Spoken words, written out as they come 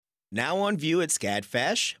Now on view at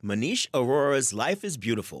SCADFASH, Manish Arora's Life is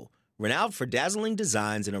Beautiful. Renowned for dazzling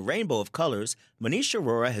designs in a rainbow of colors, Manish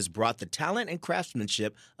Arora has brought the talent and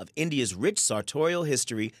craftsmanship of India's rich sartorial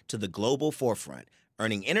history to the global forefront,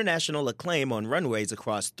 earning international acclaim on runways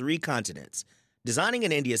across 3 continents. Designing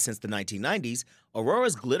in India since the 1990s,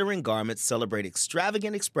 Aurora's glittering garments celebrate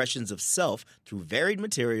extravagant expressions of self through varied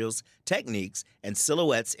materials, techniques, and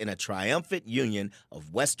silhouettes in a triumphant union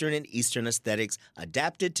of Western and Eastern aesthetics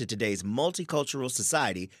adapted to today's multicultural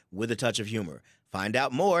society with a touch of humor. Find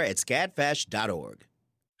out more at scadfash.org.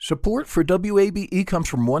 Support for WABE comes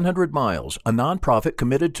from 100 Miles, a nonprofit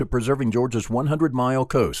committed to preserving Georgia's 100-mile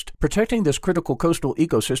coast. Protecting this critical coastal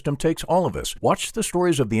ecosystem takes all of us. Watch the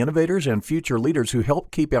stories of the innovators and future leaders who help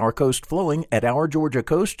keep our coast flowing at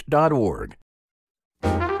ourgeorgiacoast.org.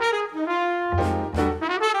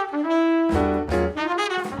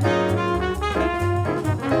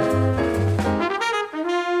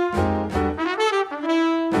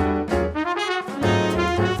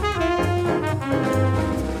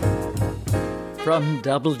 From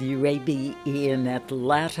WABE in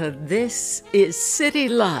Atlanta, this is City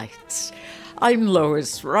Lights. I'm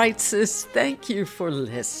Lois Reitzes. Thank you for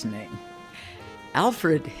listening.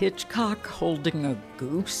 Alfred Hitchcock holding a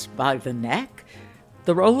goose by the neck?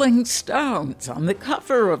 The Rolling Stones on the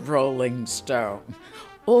cover of Rolling Stone?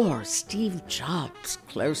 Or Steve Jobs'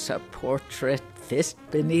 close-up portrait, fist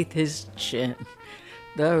beneath his chin?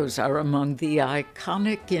 Those are among the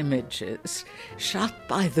iconic images shot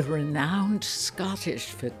by the renowned Scottish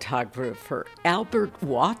photographer Albert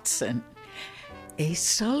Watson. A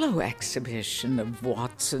solo exhibition of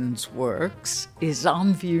Watson's works is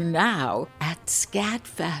on view now at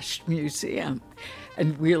SCADFASH Museum,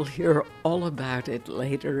 and we'll hear all about it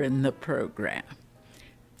later in the program.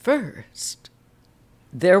 First,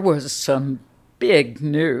 there was some big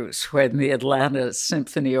news when the Atlanta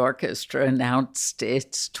Symphony Orchestra announced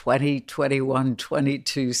its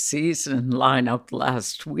 2021-22 season lineup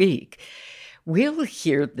last week. We'll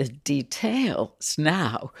hear the details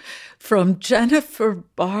now from Jennifer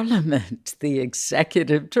Barlament, the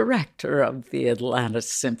executive director of the Atlanta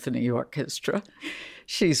Symphony Orchestra.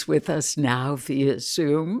 She's with us now via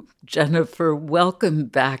Zoom. Jennifer, welcome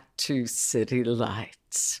back to City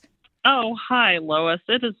Lights. Oh, hi, Lois.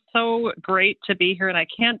 It is so great to be here, and I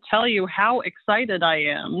can't tell you how excited I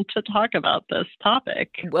am to talk about this topic.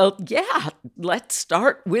 Well, yeah, let's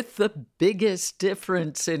start with the biggest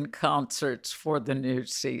difference in concerts for the new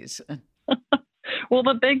season. Well,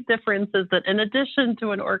 the big difference is that in addition to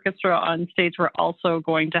an orchestra on stage, we're also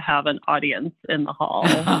going to have an audience in the hall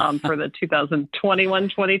for the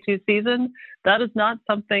 2021-22 season. That is not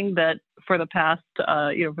something that for the past,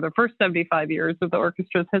 for the first 75 years of the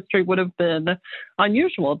orchestra's history would have been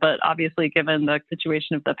unusual. But obviously, given the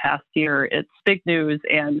situation of the past year, it's big news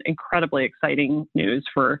and incredibly exciting news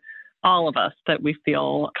for all of us that we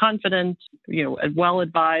feel confident, and well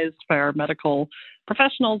advised by our medical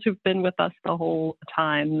professionals who've been with us the whole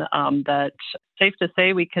time, that safe to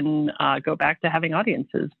say we can go back to having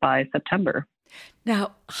audiences by September.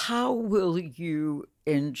 Now, how will you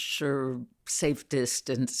ensure safe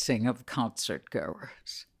distancing of concert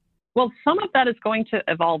goers? Well, some of that is going to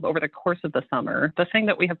evolve over the course of the summer. The thing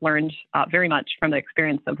that we have learned very much from the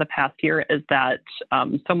experience of the past year is that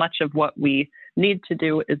so much of what we need to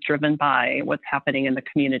do is driven by what's happening in the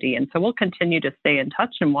community. And so we'll continue to stay in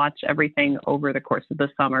touch and watch everything over the course of the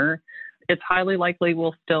summer. It's highly likely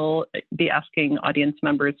we'll still be asking audience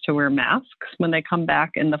members to wear masks when they come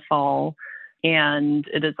back in the fall. And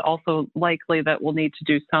it is also likely that we'll need to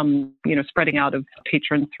do some, spreading out of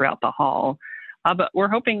patrons throughout the hall. But we're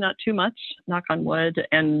hoping not too much, knock on wood.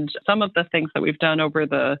 And some of the things that we've done over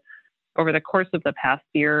the course of the past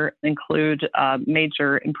year include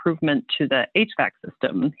major improvement to the HVAC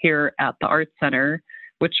system here at the Arts Center,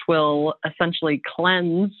 which will essentially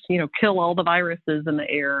cleanse, kill all the viruses in the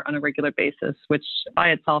air on a regular basis, which by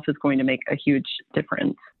itself is going to make a huge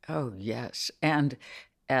difference. Oh, yes. And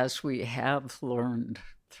as we have learned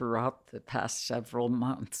throughout the past several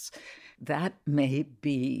months, that may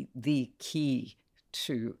be the key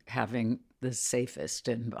to having the safest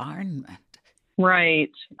environment.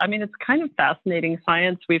 Right. I mean, it's kind of fascinating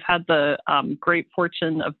science. We've had the great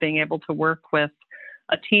fortune of being able to work with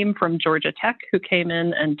a team from Georgia Tech who came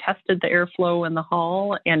in and tested the airflow in the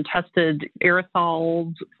hall and tested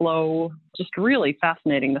aerosol flow. Just really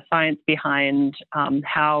fascinating, the science behind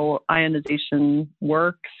how ionization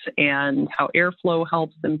works and how airflow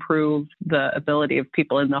helps improve the ability of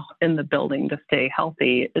people in the building to stay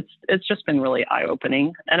healthy. It's just been really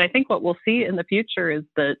eye-opening. And I think what we'll see in the future is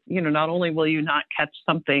that, not only will you not catch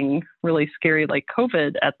something really scary like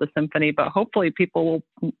COVID at the symphony, but hopefully people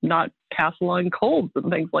will not pass along colds and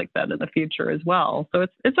things like that in the future as well. So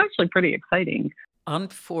it's actually pretty exciting.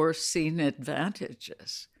 Unforeseen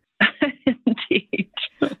advantages. Indeed.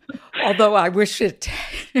 Although I wish it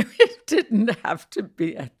didn't have to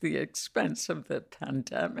be at the expense of the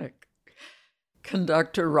pandemic.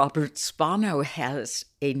 Conductor Robert Spano has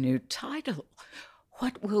a new title.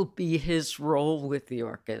 What will be his role with the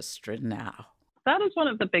orchestra now? That is one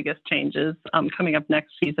of the biggest changes coming up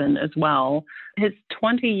next season as well. His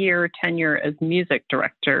 20-year tenure as music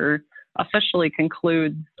director officially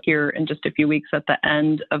concludes here in just a few weeks at the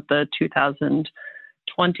end of the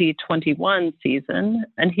 2020-21 season.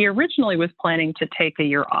 And he originally was planning to take a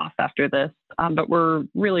year off after this, but we're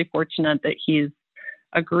really fortunate that he's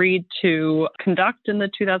agreed to conduct in the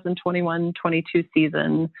 2021-22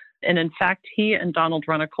 season. And in fact, he and Donald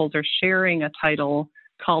Runnicles are sharing a title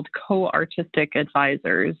called Co-Artistic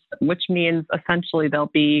Advisors, which means essentially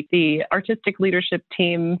they'll be the artistic leadership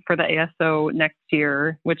team for the ASO next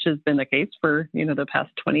year, which has been the case for, the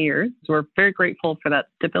past 20 years. So we're very grateful for that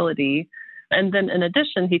stability. And then in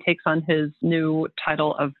addition, he takes on his new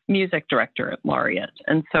title of Music Director Laureate.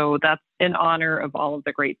 And so that's in honor of all of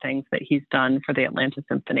the great things that he's done for the Atlanta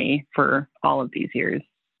Symphony for all of these years.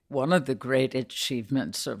 One of the great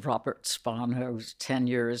achievements of Robert Spano's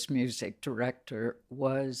tenure as music director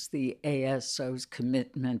was the ASO's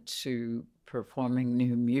commitment to performing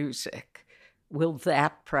new music. Will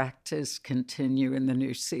that practice continue in the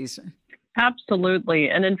new season? Absolutely.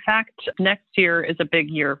 And in fact, next year is a big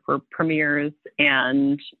year for premieres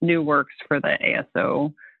and new works for the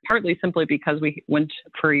ASO, partly simply because we went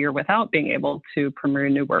for a year without being able to premiere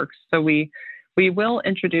new works. So we will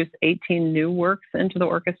introduce 18 new works into the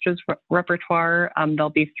orchestra's repertoire. There'll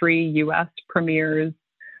be 3 U.S. premieres.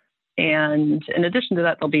 And in addition to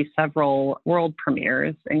that, there'll be several world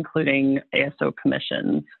premieres, including ASO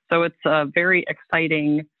commissions. So it's a very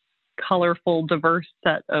exciting, colorful, diverse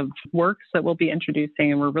set of works that we'll be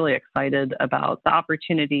introducing. And we're really excited about the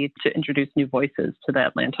opportunity to introduce new voices to the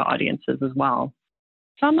Atlanta audiences as well.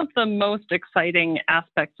 Some of the most exciting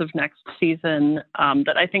aspects of next season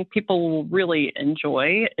that I think people will really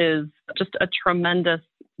enjoy is just a tremendous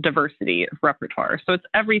diversity of repertoire. So it's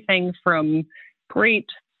everything from great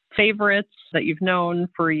favorites that you've known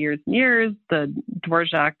for years and years, the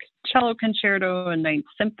Dvorak Cello Concerto and Ninth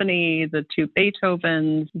Symphony, the 2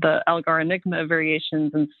 Beethovens, the Elgar Enigma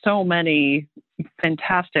variations, and so many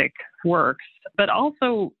fantastic works. But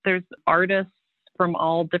also there's artists from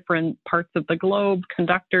all different parts of the globe,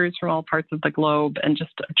 conductors from all parts of the globe, and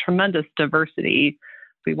just a tremendous diversity.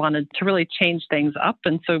 We wanted to really change things up.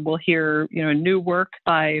 And so we'll hear, new work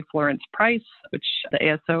by Florence Price, which the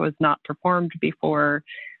ASO has not performed before,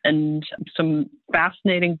 and some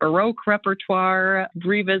fascinating Baroque repertoire,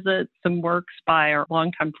 revisit some works by our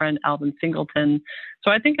longtime friend Alvin Singleton. So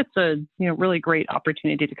I think it's a really great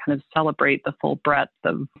opportunity to kind of celebrate the full breadth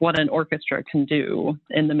of what an orchestra can do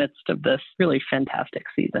in the midst of this really fantastic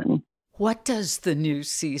season. What does the new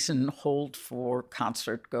season hold for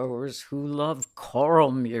concertgoers who love choral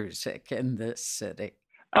music in this city?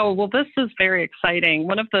 Oh, well, this is very exciting.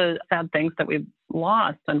 One of the sad things that we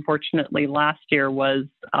lost, unfortunately, last year was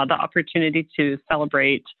the opportunity to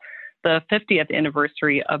celebrate the 50th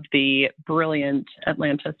anniversary of the brilliant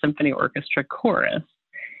Atlanta Symphony Orchestra chorus.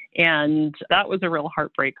 And that was a real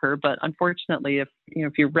heartbreaker. But unfortunately, if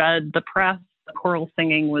you read the press, choral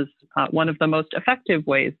singing was one of the most effective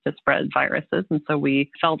ways to spread viruses. And so we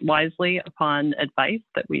felt wisely upon advice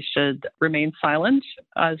that we should remain silent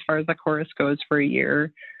as far as the chorus goes for a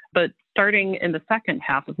year. But starting in the second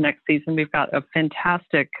half of next season, we've got a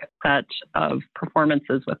fantastic set of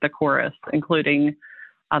performances with the chorus, including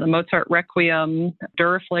the Mozart Requiem,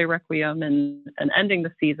 Duruflé Requiem, and ending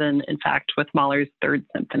the season, in fact, with Mahler's Third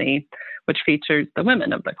Symphony, which features the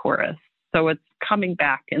women of the chorus. So it's coming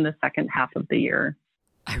back in the second half of the year.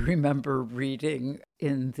 I remember reading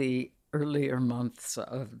in the earlier months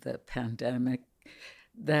of the pandemic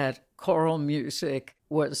that choral music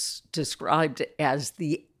was described as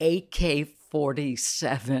the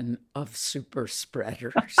AK-47 of super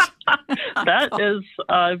spreaders. That is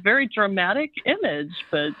a very dramatic image,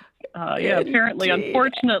 but apparently,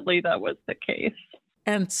 unfortunately, that was the case.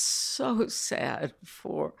 And so sad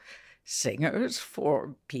for singers,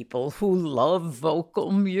 for people who love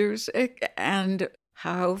vocal music, and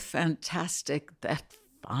how fantastic that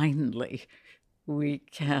finally we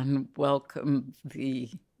can welcome the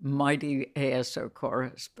mighty ASO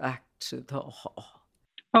Chorus back to the hall.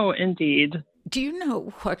 Oh, indeed. Do you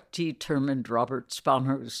know what determined Robert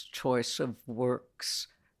Spano's choice of works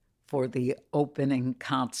for the opening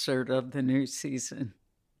concert of the new season?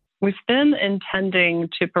 We've been intending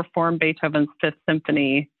to perform Beethoven's Fifth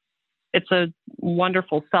Symphony. It's a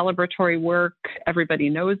wonderful celebratory work. Everybody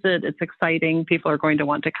knows it. It's exciting. People are going to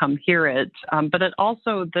want to come hear it. But it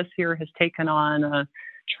also this year has taken on a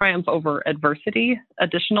Triumph Over Adversity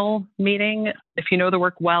additional meaning. If you know the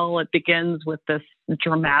work well, it begins with this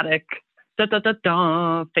dramatic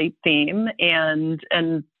da-da-da-da fate theme. And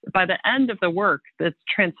by the end of the work, it's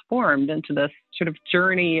transformed into this sort of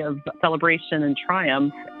journey of celebration and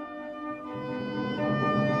triumph.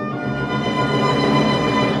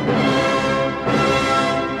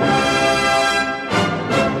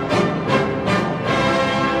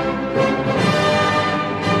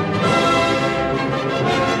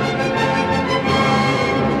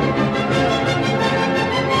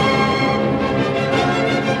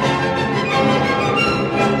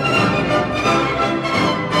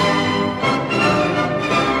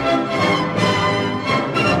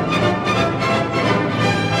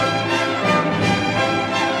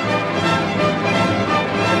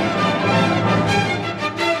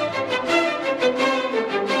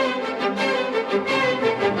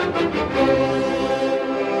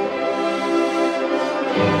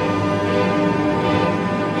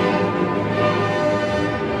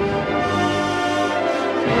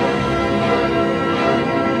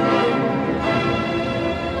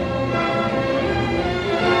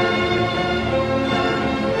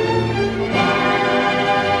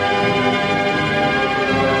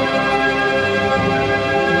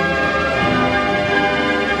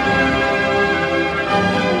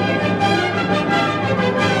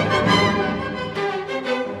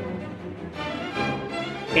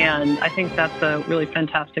 And I think that's a really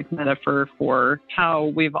fantastic metaphor for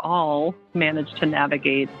how we've all managed to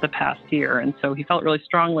navigate the past year. And so he felt really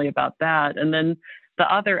strongly about that. And then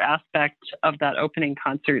the other aspect of that opening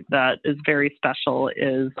concert that is very special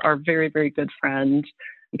is our very, very good friend,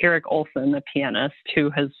 Garrick Olson, the pianist, who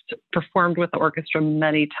has performed with the orchestra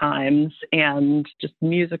many times and just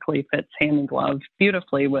musically fits hand in glove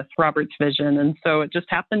beautifully with Robert's vision. And so it just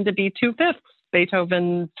happened to be 2/5,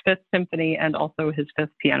 Beethoven's Fifth Symphony and also his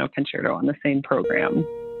Fifth Piano Concerto on the same program.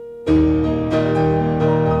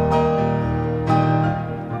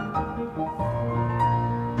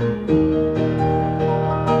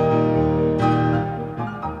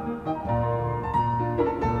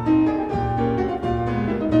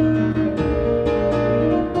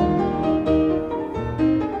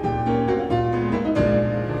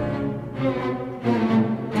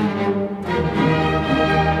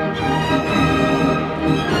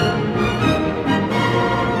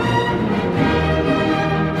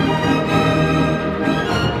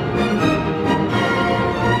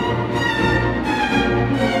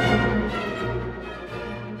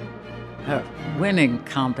 Winning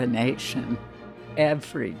combination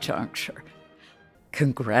every juncture.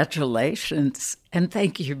 Congratulations, and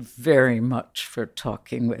thank you very much for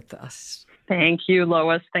talking with us. Thank you,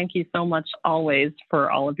 Lois. Thank you so much always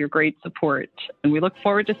for all of your great support. And we look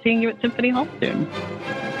forward to seeing you at Symphony Hall soon.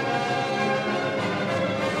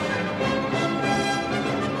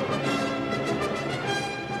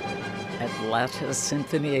 Atlanta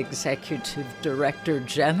Symphony Executive Director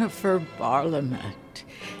Jennifer Barlamet.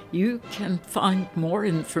 You can find more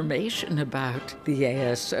information about the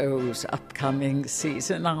ASO's upcoming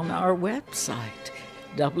season on our website,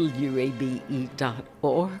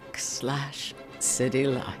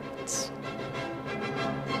 wabe.org/citylights.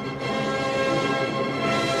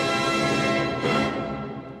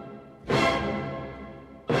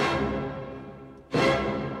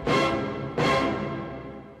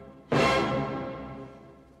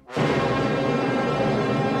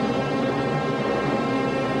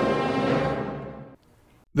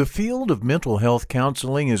 The field of mental health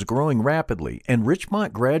counseling is growing rapidly, and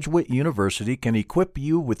Richmont Graduate University can equip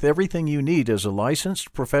you with everything you need as a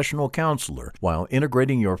licensed professional counselor while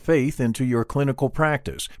integrating your faith into your clinical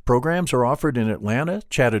practice. Programs are offered in Atlanta,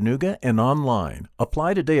 Chattanooga, and online.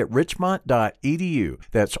 Apply today at richmont.edu.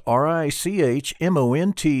 That's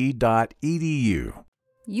RICHMONT.edu.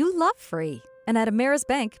 You love free, and at Ameris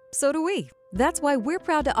Bank, so do we. That's why we're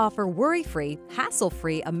proud to offer worry-free,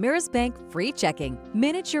 hassle-free Ameris Bank free checking.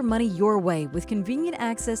 Manage your money your way with convenient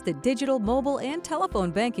access to digital, mobile, and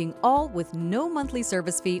telephone banking, all with no monthly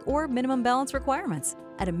service fee or minimum balance requirements.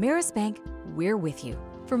 At Ameris Bank, we're with you.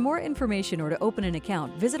 For more information or to open an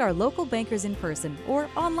account, visit our local bankers in person or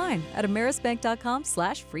online at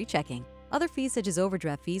amerisbank.com/free checking. Other fees such as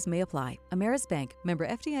overdraft fees may apply. Ameris Bank, member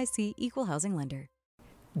FDIC, equal housing lender.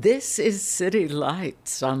 This is City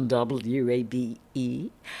Lights on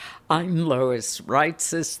WABE. I'm Lois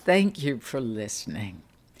Reitzes. Thank you for listening.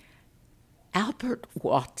 Albert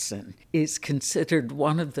Watson is considered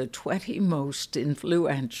one of the 20 most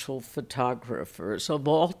influential photographers of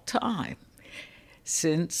all time.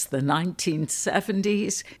 Since the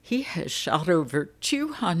 1970s, he has shot over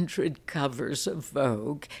 200 covers of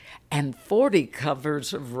Vogue and 40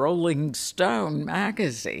 covers of Rolling Stone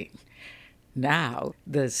magazine. Now,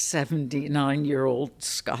 the 79-year-old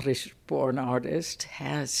Scottish-born artist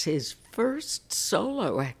has his first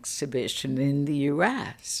solo exhibition in the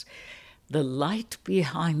U.S., The Light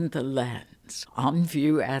Behind the Lens, on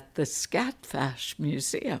view at the Scatfash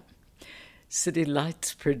Museum. City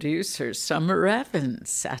Lights producer Summer Evans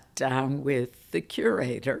sat down with the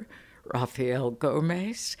curator, Rafael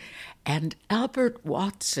Gomez, and Albert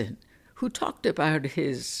Watson, who talked about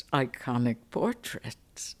his iconic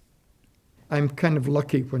portraits. I'm kind of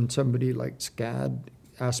lucky when somebody like SCAD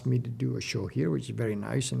asked me to do a show here, which is very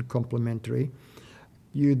nice and complimentary.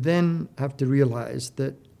 You then have to realize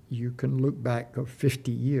that you can look back of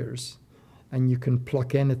 50 years and you can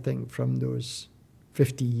pluck anything from those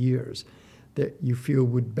 50 years that you feel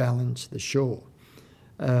would balance the show.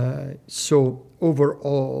 So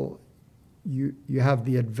overall, you have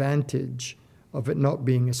the advantage of it not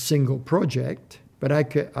being a single project, but I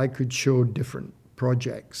could show different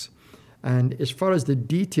projects. And as far as the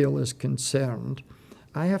detail is concerned,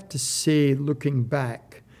 I have to say, looking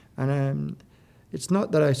back, and it's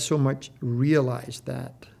not that I so much realized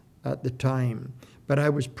that at the time, but I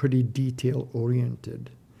was pretty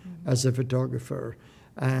detail-oriented as a photographer.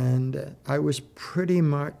 And I was pretty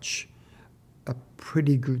much a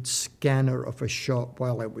pretty good scanner of a shot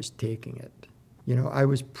while I was taking it. You know, I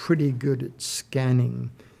was pretty good at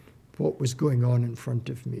scanning what was going on in front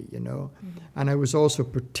of me, you know. Mm-hmm. And I was also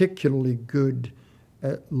particularly good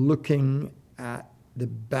at looking at the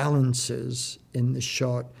balances in the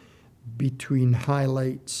shot between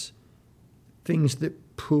highlights, things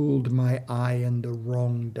that pulled my eye in the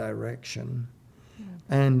wrong direction. Mm-hmm.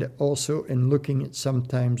 And also in looking at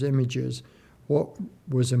sometimes images, what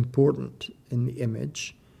was important in the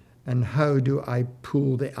image and how do I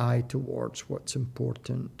pull the eye towards what's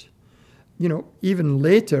important. You know, even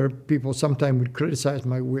later, people sometimes would criticize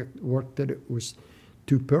my work that it was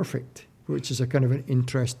too perfect, which is a kind of an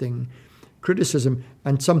interesting criticism,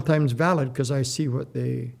 and sometimes valid because I see what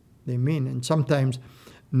they mean. And sometimes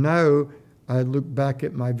now I look back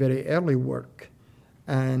at my very early work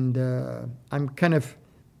and I'm kind of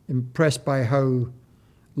impressed by how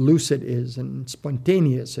loose it is and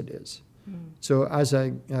spontaneous it is. So as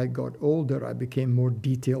I got older, I became more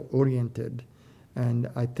detail-oriented. And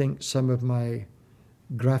I think some of my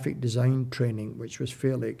graphic design training, which was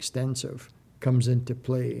fairly extensive, comes into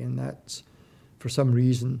play. And that's, for some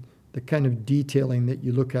reason, the kind of detailing that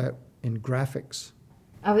you look at in graphics.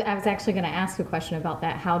 I was actually going to ask a question about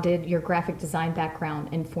that. How did your graphic design background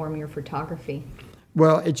inform your photography?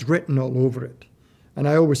 Well, it's written all over it. And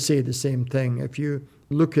I always say the same thing. If you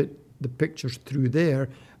look at the pictures through there,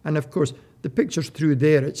 and of course, the pictures through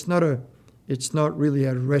there, it's not really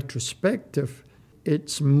a retrospective.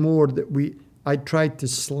 It's more that I tried to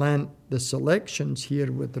slant the selections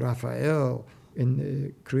here with Rafael in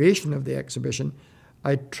the creation of the exhibition.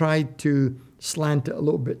 I tried to slant it a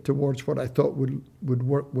little bit towards what I thought would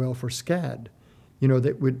work well for SCAD, you know,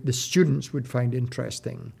 that the students would find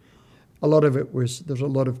interesting. A lot of it was, there's a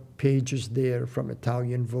lot of pages there from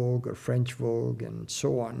Italian Vogue or French Vogue and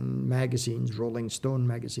so on, magazines, Rolling Stone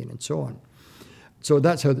magazine and so on. So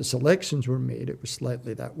that's how the selections were made. It was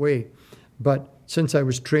slightly that way. But since I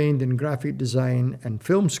was trained in graphic design and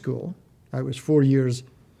film school, I was 4 years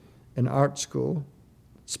in art school,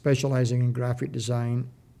 specializing in graphic design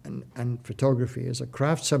and photography as a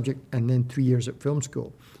craft subject, and then 3 years at film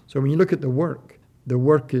school. So when you look at the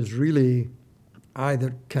work is really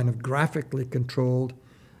either kind of graphically controlled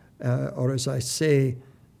or, as I say,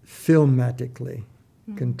 filmatically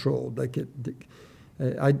controlled. Like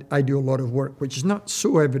I do a lot of work, which is not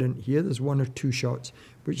so evident here. There's one or two shots,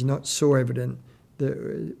 which is not so evident,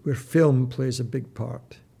 where film plays a big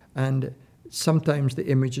part. And sometimes the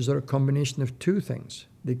images are a combination of two things.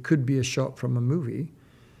 They could be a shot from a movie,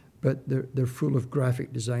 but they're full of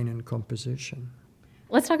graphic design and composition.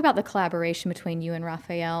 Let's talk about the collaboration between you and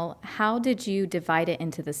Raphael. How did you divide it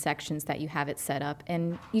into the sections that you have it set up?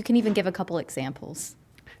 And you can even give a couple examples.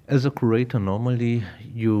 As a curator, normally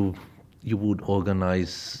you would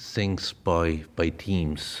organize things by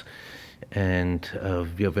teams, and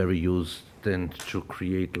we are very used then to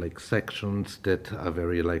create like sections that are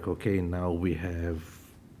very like, okay, now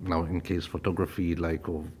in case photography, like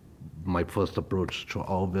my first approach to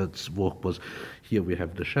Albert's work was, here we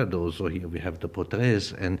have the shadows, or here we have the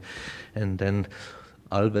portraits, and then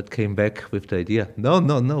Albert came back with the idea, no,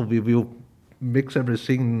 we will mix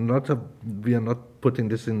everything, we are not putting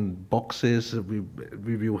this in boxes,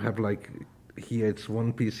 we will have like, here it's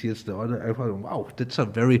one piece, here's the other. I thought, wow, that's a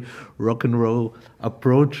very rock and roll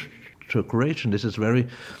approach to creation. This is very,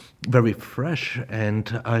 very fresh,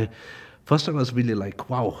 and I was really like,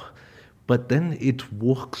 wow. But then it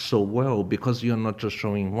works so well because you're not just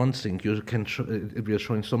showing one thing. We are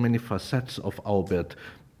showing so many facets of Albert.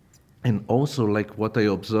 And also, like what I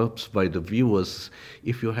observed by the viewers,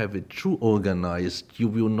 if you have it too organized, you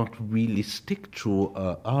will not really stick to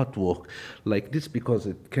artwork like this, because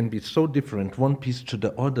it can be so different, one piece to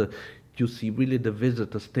the other. You see really the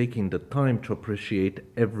visitors taking the time to appreciate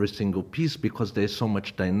every single piece, because there's so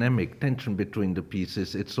much dynamic tension between the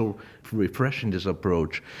pieces. It's so refreshing, this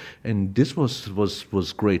approach. And this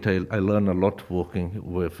was great. I learned a lot working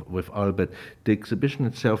with Albert. The exhibition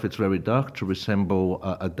itself, it's very dark, to resemble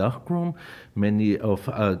a darkroom. Many of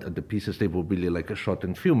the pieces, they were really like a shot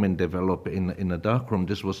in film and develop in a darkroom.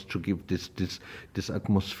 This was to give this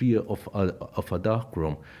atmosphere of a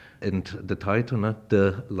darkroom. And the title,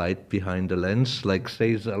 the light behind the lens, like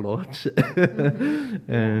says a lot.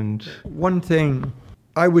 Mm-hmm. And one thing,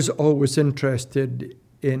 I was always interested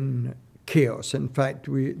in chaos. In fact,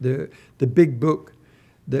 the big book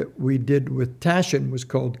that we did with Taschen was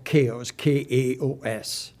called Chaos,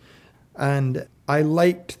 K-A-O-S. And I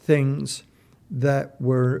liked things that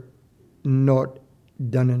were not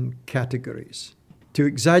done in categories. To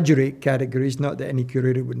exaggerate categories, not that any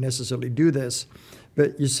curator would necessarily do this,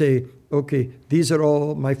 but you say, okay, these are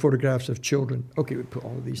all my photographs of children. Okay, we put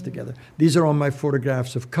all of these together. These are all my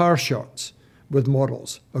photographs of car shots with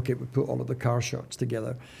models. Okay, we put all of the car shots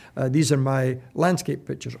together. These are my landscape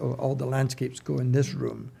pictures. Oh, all the landscapes go in this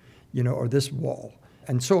room, or this wall,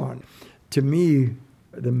 and so on. To me,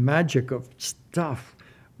 the magic of stuff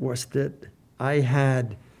was that I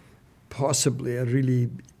had possibly a really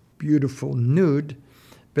beautiful nude,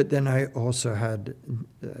 but then I also had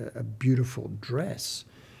a beautiful dress.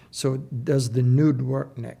 So does the nude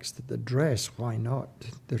work next to the dress? Why not?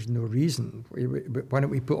 There's no reason. Why don't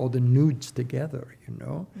we put all the nudes together,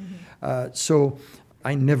 Mm-hmm. So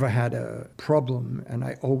I never had a problem, and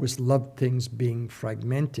I always loved things being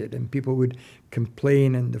fragmented. And people would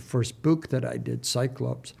complain in the first book that I did,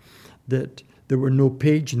 Cyclops, that there were no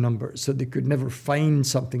page numbers, so they could never find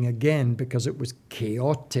something again because it was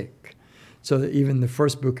chaotic. So that even the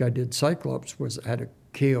first book I did, Cyclops, had a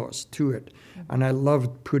chaos to it. And I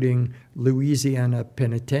loved putting Louisiana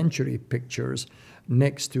penitentiary pictures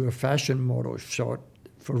next to a fashion model shot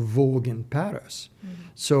for Vogue in Paris. Mm-hmm.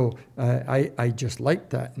 So I just liked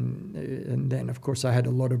that. And then, of course, I had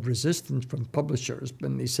a lot of resistance from publishers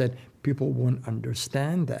when they said people won't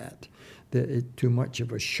understand that it's too much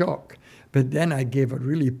of a shock. But then I gave a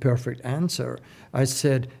really perfect answer. I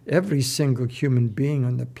said, every single human being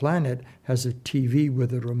on the planet has a TV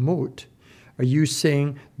with a remote. Are you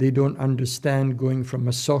saying they don't understand going from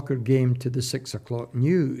a soccer game to the 6 o'clock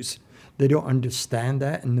news? They don't understand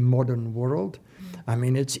that in the modern world? I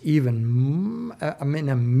mean, it's even, a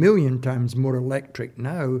million times more electric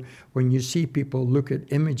now when you see people look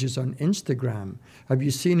at images on Instagram. Have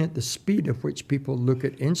you seen at the speed of which people look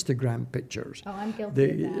at Instagram pictures? Oh, I'm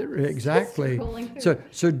guilty of that. Exactly.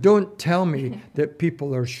 So don't tell me that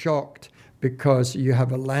people are shocked because you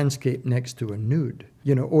have a landscape next to a nude,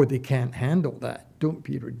 or they can't handle that. Don't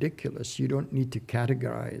be ridiculous. You don't need to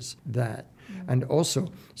categorize that. And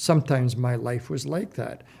also, sometimes my life was like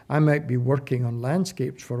that. I might be working on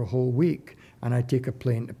landscapes for a whole week, and I take a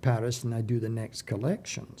plane to Paris and I do the next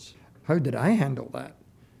collections. How did I handle that?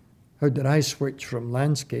 How did I switch from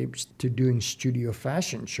landscapes to doing studio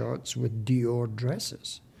fashion shots with Dior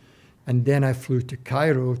dresses? And then I flew to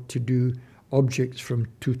Cairo to do objects from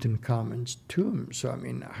Tutankhamun's tomb. So,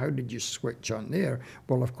 how did you switch on there?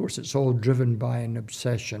 Well, of course, it's all driven by an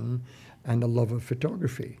obsession and a love of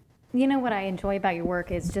photography. What I enjoy about your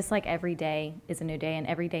work is just like every day is a new day and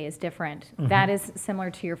every day is different. Mm-hmm. That is similar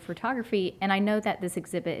to your photography. And I know that this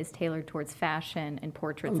exhibit is tailored towards fashion and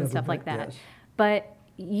portraits and stuff like that. Yes. But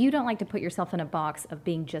you don't like to put yourself in a box of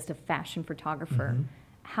being just a fashion photographer. Mm-hmm.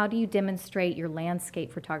 how do you demonstrate your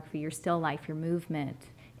landscape photography, your still life, your movement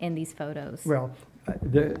in these photos? Well,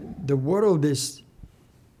 the world is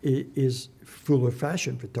full of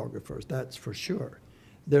fashion photographers, that's for sure.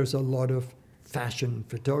 There's a lot of fashion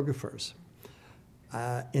photographers.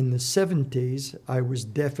 In the 70s, I was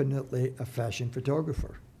definitely a fashion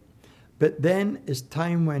photographer. But then as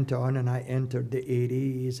time went on and I entered the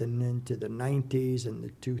 80s and into the 90s and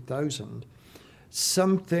the 2000s,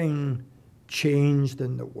 something changed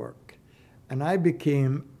in the work. And I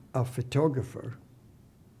became a photographer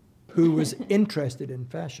who was interested in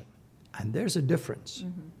fashion. And there's a difference.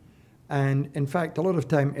 Mm-hmm. And in fact, a lot of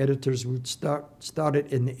time editors would start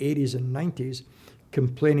it in the 80s and 90s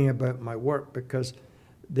complaining about my work because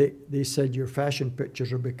they said your fashion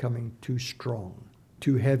pictures are becoming too strong,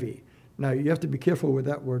 too heavy. Now, you have to be careful with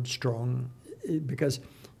that word strong because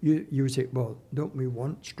you say, well, don't we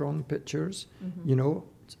want strong pictures? Mm-hmm. You know,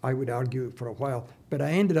 I would argue for a while. But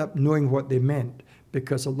I ended up knowing what they meant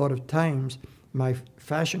because a lot of times my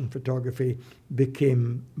fashion photography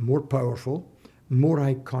became more powerful, more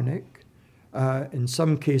iconic, in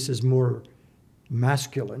some cases more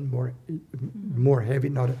masculine, more heavy,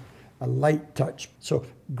 not a light touch. So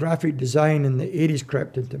graphic design in the 80s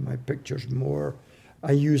crept into my pictures more.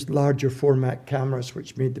 I used larger format cameras,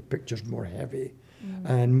 which made the pictures more heavy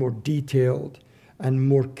and more detailed and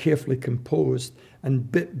more carefully composed.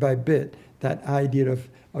 And bit by bit, that idea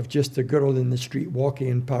of just a girl in the street walking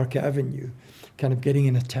in Park Avenue, kind of getting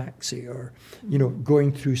in a taxi or, you know,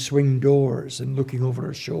 going through swing doors and looking over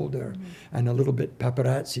her shoulder and a little bit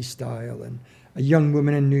paparazzi style and a young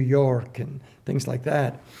woman in New York and things like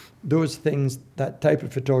that. Those things, that type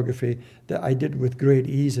of photography that I did with great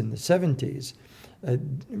ease in the 70s,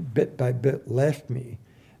 bit by bit left me.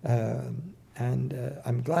 And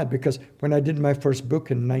I'm glad because when I did my first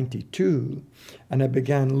book in 92 and I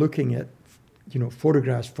began looking at, you know,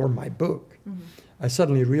 photographs for my book, I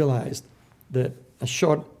suddenly realized that a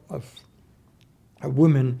shot of a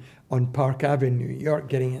woman on Park Avenue, New York,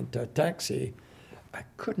 getting into a taxi, I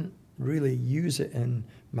couldn't really use it in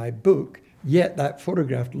my book, yet that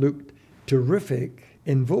photograph looked terrific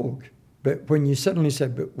in Vogue. But when you suddenly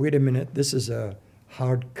said, but wait a minute, this is a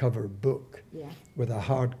hardcover book with a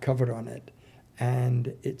hard cover on it,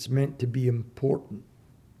 and it's meant to be important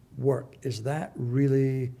work, is that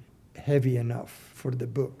really heavy enough for the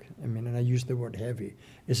book? I mean, and I use the word heavy.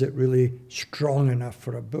 Is it really strong enough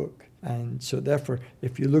for a book? And so therefore,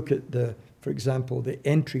 if you look at for example, the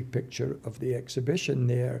entry picture of the exhibition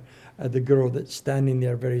there, the girl that's standing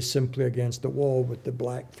there very simply against the wall with the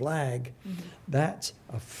black flag, that's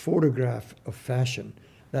a photograph of fashion.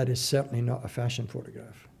 That is certainly not a fashion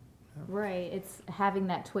photograph. Right, it's having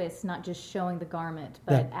that twist, not just showing the garment,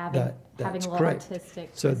 but having a little artistic.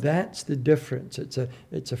 So that's the difference. It's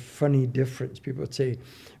a funny difference. People would say,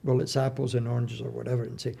 well, it's apples and oranges or whatever,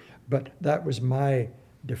 and say, but that was my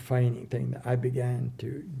defining thing, that I began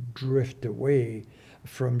to drift away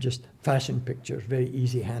from just fashion pictures, very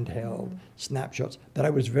easy handheld snapshots that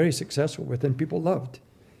I was very successful with and people loved.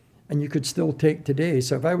 And you could still take today.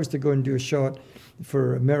 So if I was to go and do a shot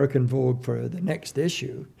for American Vogue for the next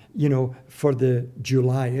issue, you know, for the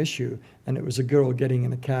July issue, and it was a girl getting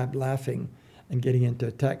in a cab laughing and getting into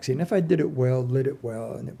a taxi. And if I did it well, lit it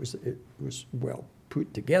well, and it was well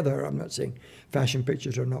put together, I'm not saying fashion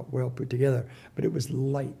pictures are not well put together, but it was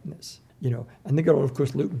lightness, you know. And the girl, of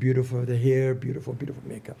course, looked beautiful, the hair, beautiful, beautiful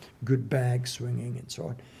makeup, good bag swinging and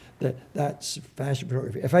so on. That's fashion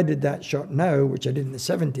photography. If I did that shot now, which I did in the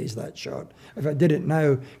 70s, that shot, if I did it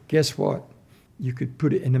now, guess what? You could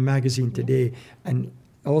put it in a magazine today, and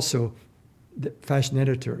also the fashion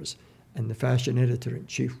editors and the fashion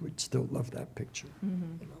editor-in-chief would still love that picture. You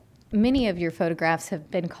know. Many of your photographs have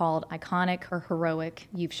been called iconic or heroic.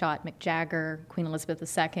 You've shot Mick Jagger, Queen Elizabeth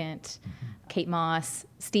II, Kate Moss,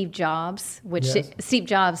 Steve Jobs, which Steve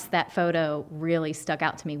Jobs, that photo really stuck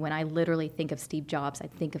out to me. When I literally think of Steve Jobs, I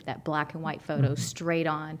think of that black and white photo, straight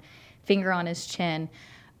on, finger on his chin.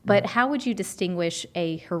 But how would you distinguish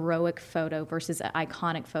a heroic photo versus an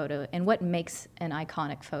iconic photo? And what makes an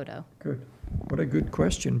iconic photo? Good. What a good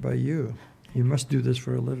question by you. You must do this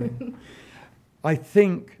for a living. I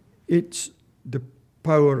think it's the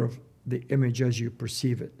power of the image as you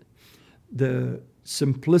perceive it, the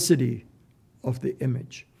simplicity of the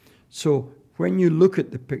image. So when you look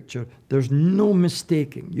at the picture, there's no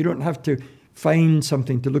mistaking. You don't have to find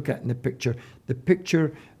something to look at in the picture. The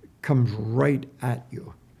picture comes right at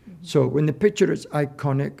you. So when the picture is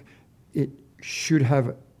iconic, it should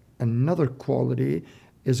have another quality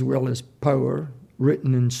as well as power,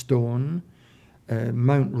 written in stone,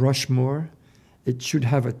 Mount Rushmore. It should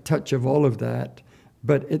have a touch of all of that,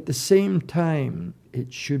 But at the same time,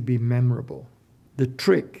 it should be memorable. The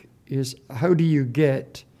trick is, how do you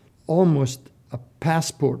get almost a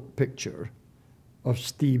passport picture of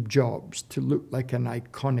Steve Jobs to look like an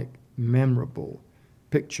iconic, memorable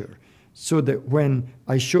picture, so that when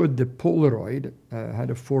I showed the Polaroid, I had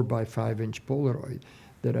a 4x5-inch Polaroid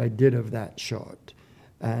that I did of that shot.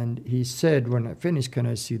 And he said, when I finished, "Can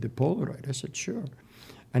I see the Polaroid?" I said, "Sure."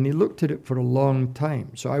 And he looked at it for a long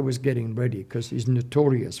time. So I was getting ready, because he's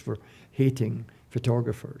notorious for hating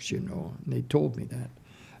photographers, and they told me that.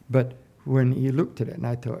 But when he looked at it,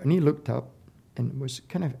 and he looked up, and it's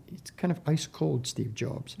kind of ice cold, Steve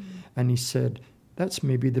Jobs. And he said, "That's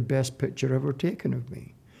maybe the best picture ever taken of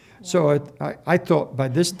me." Wow. So I thought by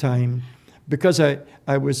this time, because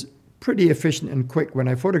I was pretty efficient and quick when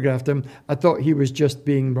I photographed him, I thought he was just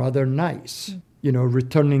being rather nice,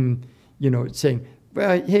 returning, saying,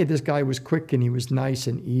 "Well, hey, this guy was quick and he was nice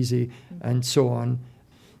and easy," and so on.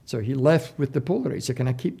 So he left with the Polaroid. He said, "Can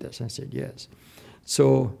I keep this?" I said, "Yes."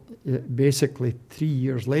 So basically 3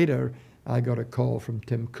 years later, I got a call from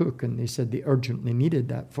Tim Cook, and they said they urgently needed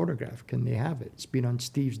that photograph. "Can they have it? It's been on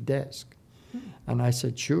Steve's desk." And I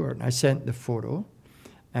said, "Sure." And I sent the photo.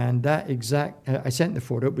 And I sent the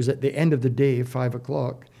photo. It was at the end of the day, 5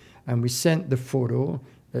 o'clock. And we sent the photo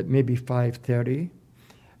at maybe 5:30.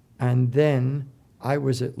 And then I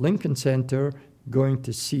was at Lincoln Center going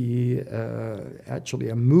to see actually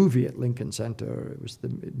a movie at Lincoln Center. It was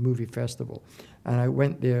the movie festival. And I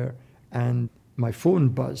went there, and my phone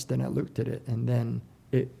buzzed, and I looked at it, and then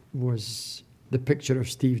it was the picture of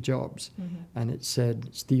Steve Jobs. And it said,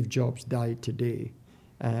 "Steve Jobs died today.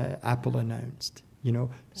 Apple announced."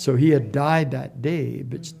 So he had died that day,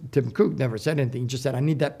 but Tim Cook never said anything. He just said, "I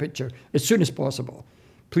need that picture as soon as possible.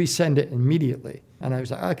 Please send it immediately." And I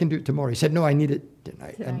was like, "I can do it tomorrow." He said, "No, I need it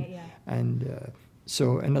tonight."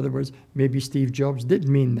 So in other words, maybe Steve Jobs did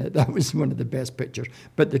mean that was one of the best pictures.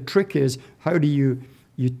 But the trick is, how do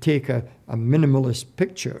you take a minimalist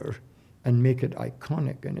picture and make it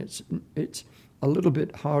iconic? And it's a little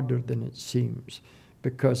bit harder than it seems,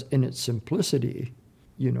 because in its simplicity,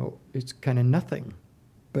 it's kind of nothing.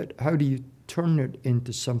 But how do you turn it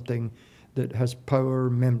into something that has power,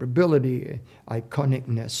 memorability,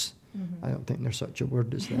 iconicness? I don't think there's such a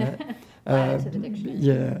word as that. Add to the dictionary.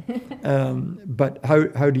 Yeah. But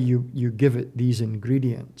how do you give it these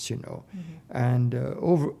ingredients, And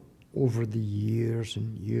over the years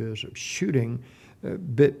and years of shooting,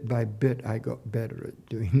 bit by bit, I got better at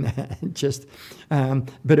doing that.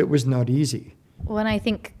 But it was not easy. Well, and I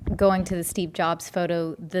think going to the Steve Jobs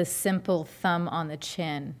photo, the simple thumb on the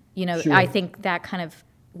chin, Sure. I think that kind of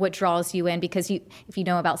what draws you in, because if you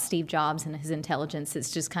know about Steve Jobs and his intelligence, it's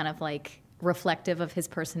just kind of like reflective of his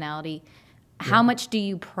personality. Yeah. How much do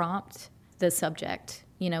you prompt the subject,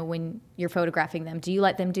 when you're photographing them? Do you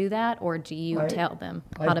let them do that, or do you tell them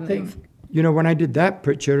how to move? When I did that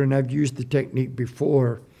picture, and I've used the technique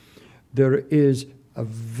before, there is a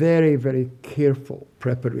very, very careful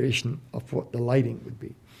preparation of what the lighting would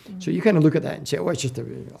be. So you kind of look at that and say, "Oh, it's just a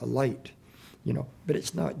light," but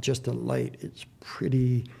it's not just a light. It's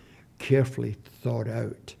pretty carefully thought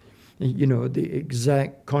out. The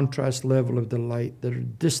exact contrast level of the light, the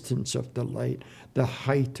distance of the light, the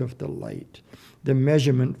height of the light, the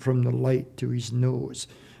measurement from the light to his nose,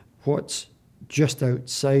 what's just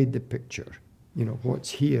outside the picture,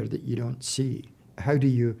 what's here that you don't see. How do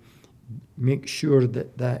you make sure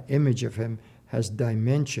that image of him has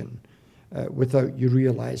dimension without you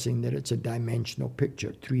realizing that it's a dimensional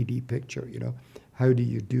picture, 3D picture, How do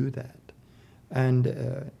you do that?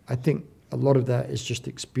 And I think a lot of that is just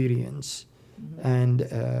experience and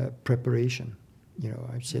preparation.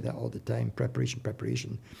 I say that all the time,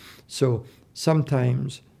 preparation. So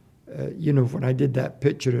sometimes, when I did that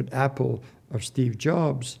picture at Apple of Steve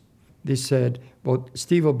Jobs, they said, "Well,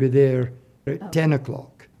 Steve will be there at 10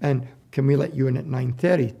 o'clock. And can we let you in at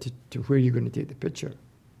 9:30 to where you're going to take the picture?"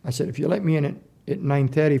 I said, "If you let me in at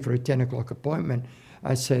 9:30 for a 10 o'clock appointment,"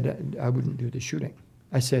 I said, "I wouldn't do the shooting."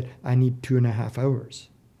 I said, "I need 2.5 hours.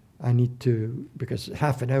 I need to," because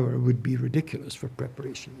half an hour would be ridiculous for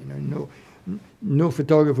preparation. No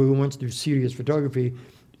photographer who wants to do serious photography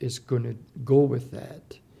is going to go with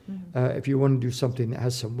that. If you want to do something that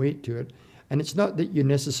has some weight to it. And it's not that you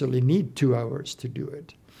necessarily need 2 hours to do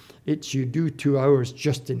it. It's you do 2 hours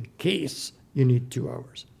just in case you need 2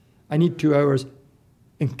 hours. I need 2 hours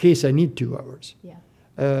in case I need 2 hours.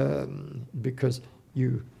 Yeah. Because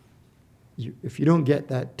if you don't get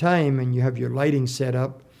that time and you have your lighting set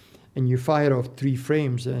up and you fire off 3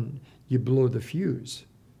 frames and you blow the fuse.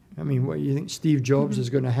 I mean, what, you think Steve Jobs is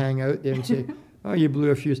going to hang out there and say, "Oh, you blew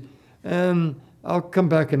a fuse. I'll come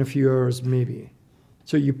back in a few hours maybe."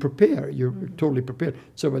 So you prepare, you're totally prepared.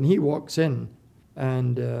 So when he walks in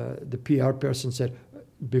and the PR person said,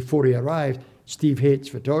 before he arrived, Steve hates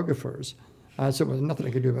photographers. I said, well, there's nothing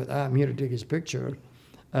I can do about that. I'm here to take his picture.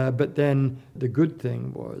 But then the good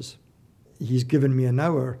thing was he's given me an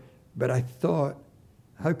hour, but I thought,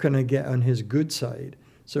 how can I get on his good side?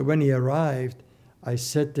 So when he arrived, I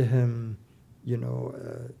said to him,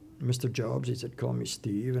 Mr. Jobs, he said, call me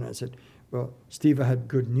Steve. And I said, well, Steve, I had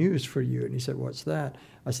good news for you. And he said, what's that?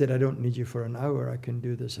 I said, I don't need you for an hour. I can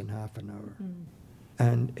do this in half an hour.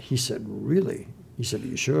 And he said, really? He said, are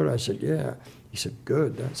you sure? I said, yeah. He said,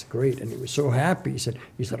 good, that's great. And he was so happy. He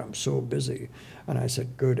said, I'm so busy. And I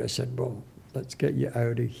said, good. I said, well, let's get you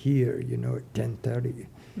out of here, at 10:30.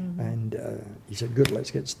 And he said, good,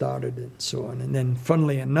 let's get started, and so on. And then,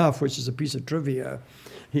 funnily enough, which is a piece of trivia,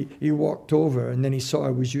 he walked over, and then he saw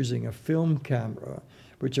I was using a film camera,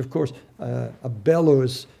 which, of course, a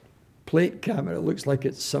Bellows plate camera looks like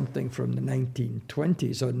it's something from the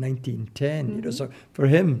 1920s or 1910. So for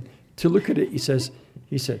him to look at it, he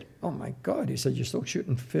said, oh, my God. He said, you're still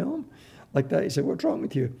shooting film? Like that? He said, what's wrong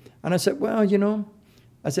with you? And I said, well,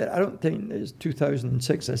 I said, I don't think, it's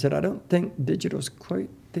 2006, I said, I don't think digital's quite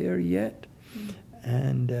there yet.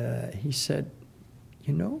 And he said,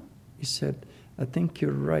 he said, I think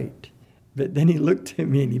you're right. But then he looked at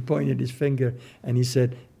me and he pointed his finger and he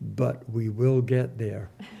said, but we will get there.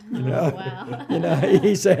 Wow.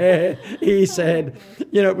 He said,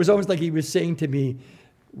 it was almost like he was saying to me,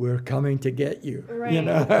 we're coming to get you.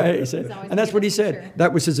 Right. He said, and that's what he said.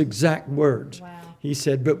 That was his exact words. Wow. He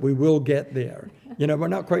said, but we will get there. We're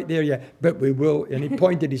not quite there yet, but we will. And he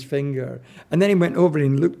pointed his finger. And then he went over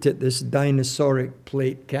and looked at this dinosauric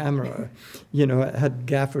plate camera. It had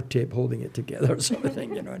gaffer tape holding it together sort of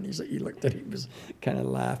thing, And he looked at it, he was kind of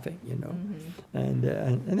laughing, And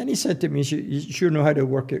then he said to me, you sure know how to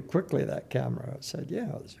work it quickly, that camera? I said,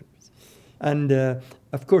 yeah. And,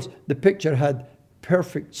 of course, the picture had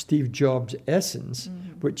perfect Steve Jobs essence,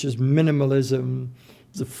 which is minimalism,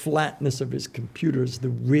 the flatness of his computers,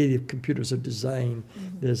 the way the computers are designed.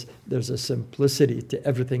 There's a simplicity to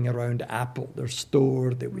everything around Apple. They're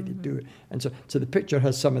stored, the way they do it. And so the picture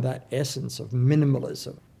has some of that essence of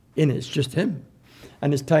minimalism in it. It's just him.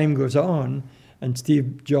 And as time goes on, and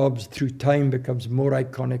Steve Jobs through time becomes more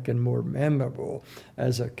iconic and more memorable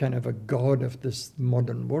as a kind of a god of this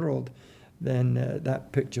modern world, then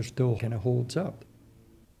that picture still kind of holds up.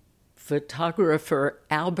 Photographer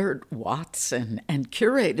Albert Watson and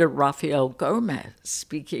curator Rafael Gomez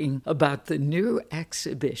speaking about the new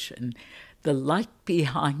exhibition, The Light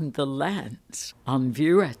Behind the Lens, on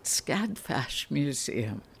view at Skadfash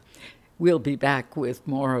Museum. We'll be back with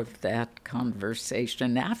more of that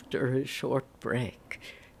conversation after a short break.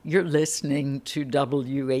 You're listening to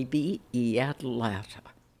WABE Atlanta.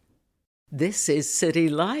 This is City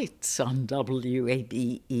Lights on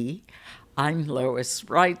WABE. I'm Lois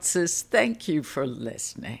Reitzes. Thank you for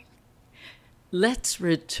listening. Let's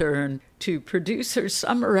return to producer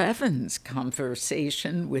Summer Evans'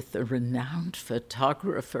 conversation with the renowned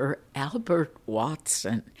photographer Albert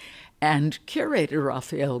Watson and curator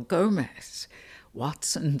Rafael Gomez.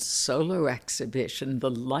 Watson's solo exhibition, The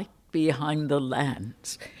Light Behind the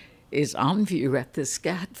Lens, is on view at the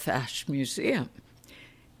Skadfash Museum.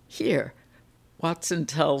 Here, Watson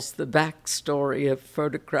tells the backstory of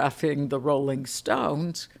photographing the Rolling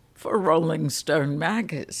Stones for Rolling Stone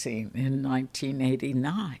magazine in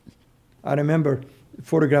 1989. I remember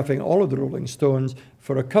photographing all of the Rolling Stones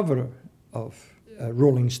for a cover of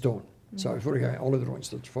Rolling Stone. So I photographing all of the Rolling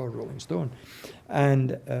Stones for Rolling Stone.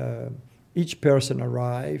 And each person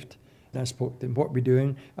arrived, and I spoke to them, what are we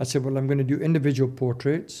doing? I said, well, I'm going to do individual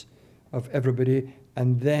portraits of everybody,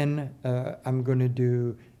 and then I'm going to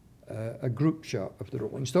do a group shot of the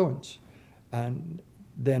Rolling Stones. And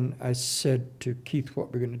then I said to Keith,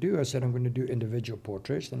 what we're going to do, I said, I'm going to do individual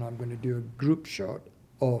portraits, then I'm going to do a group shot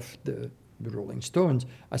of the Rolling Stones.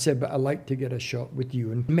 I said, but I like to get a shot with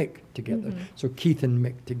you and Mick together. So Keith and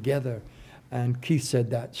Mick together. And Keith said,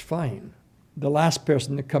 that's fine. The last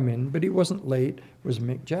person to come in, but he wasn't late, was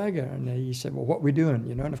Mick Jagger. And he said, well, what are we doing?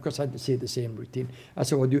 And of course I had to say the same routine. I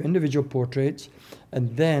said, well, I'll do individual portraits,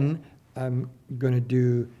 and then I'm going to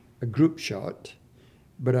do a group shot,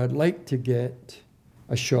 but I'd like to get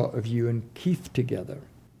a shot of you and Keith together.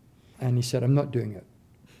 And he said, I'm not doing it.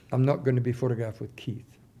 I'm not going to be photographed with Keith.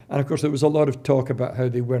 And of course, there was a lot of talk about how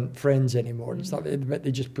they weren't friends anymore and stuff, but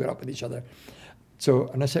they just put up with each other.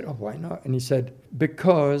 And I said, oh, why not? And he said,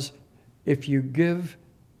 because if you give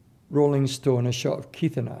Rolling Stone a shot of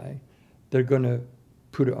Keith and I, they're going to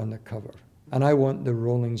put it on the cover. And I want the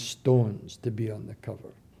Rolling Stones to be on the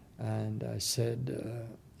cover. And I said,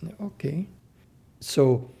 okay.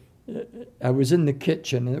 So I was in the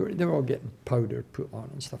kitchen, and they were all getting powder put on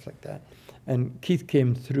and stuff like that. And Keith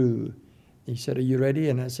came through. He said, "Are you ready?"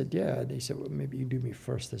 And I said, "Yeah." And he said, "Well, maybe you do me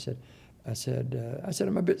first." I said,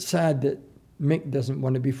 "I'm a bit sad that Mick doesn't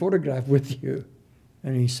want to be photographed with you."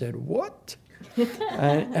 And he said, "What?"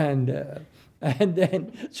 and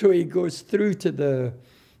then so he goes through to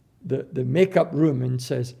the makeup room and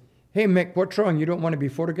says, "Hey, Mick, what's wrong? You don't want to be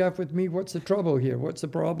photographed with me? What's the trouble here? What's the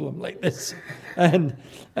problem?" Like this. And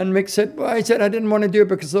Mick said, "Well," I said, "I didn't want to do it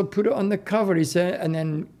because they'll put it on the cover." He said, and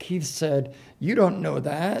then Keith said, "You don't know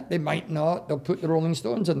that. They might not. They'll put the Rolling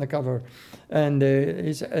Stones on the cover." And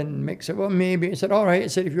and Mick said, "Well, maybe." He said, "All right." I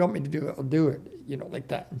said, "If you want me to do it, I'll do it." You know, like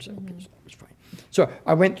that. And so, okay, so that was fine. So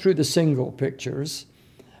I went through the single pictures,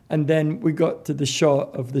 and then we got to the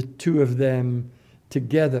shot of the two of them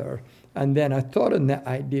together. And then I thought on that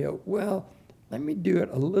idea, well, let me do it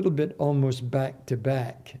a little bit almost back to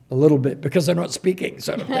back, a little bit, because they're not speaking,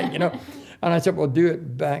 sort of thing, you know. And I said, well, do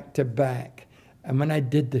it back to back. And when I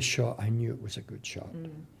did the shot, I knew it was a good shot.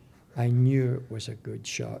 I knew it was a good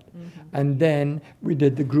shot. And then we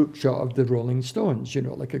did the group shot of the Rolling Stones, you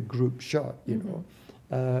know, like a group shot, you know.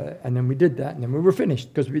 And then we did that, and then we were finished,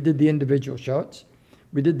 because we did the individual shots.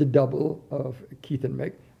 We did the double of Keith and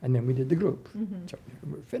Mick, and then we did the group. So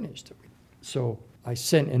we were finished. So I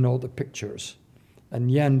sent in all the pictures.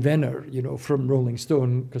 And Jan Venner, you know, from Rolling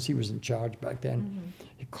Stone, because he was in charge back then,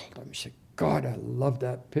 he called him and said, "God, I love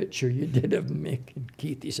that picture you did of Mick and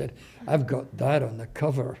Keith." He said, "I've got that on the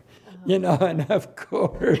cover." You know, and of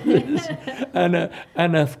course,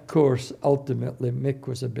 and of course, ultimately, Mick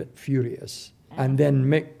was a bit furious. And then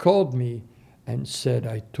Mick called me and said,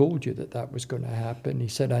 "I told you that was going to happen." He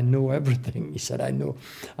said, "I know everything." He said,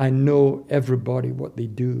 I know everybody, what they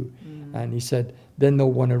do." And he said, "Then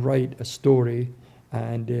they'll want to write a story."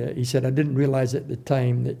 And he said, "I didn't realize at the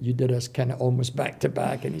time that you did us kind of almost back to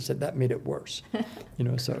back." And he said, "That made it worse," you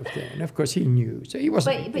know, sort of thing. And of course he knew. So he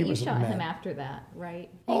wasn't But he you wasn't shot mad. him after that, right?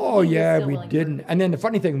 Oh, He was yeah, still we willing didn't. And then the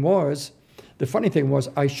funny thing was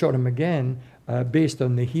I shot him again based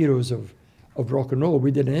on the heroes of rock and roll.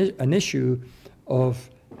 We did an issue of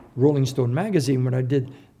Rolling Stone magazine when I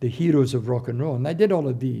did the heroes of rock and roll. And I did all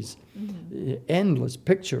of these endless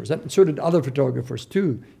pictures. And so did other photographers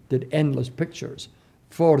too, did endless pictures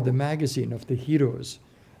for the magazine of the heroes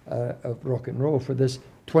of rock and roll for this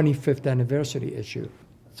 25th anniversary issue.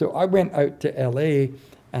 So I went out to LA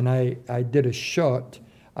and I did a shot.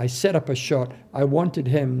 I set up a shot. I wanted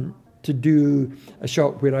him to do a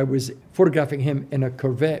shot where I was photographing him in a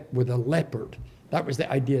Corvette with a leopard. That was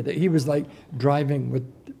the idea, that he was like driving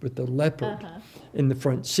with the leopard in the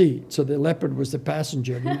front seat. So the leopard was the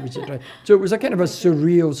passenger and he was the driver. So it was a kind of a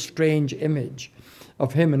surreal, strange image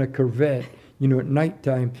of him in a Corvette, you know, at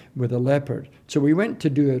nighttime with a leopard. So we went to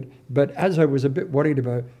do it, but as I was a bit worried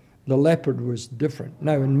about, the leopard was different.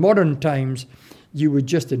 Now, in modern times, you would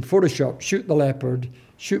just in Photoshop shoot the leopard,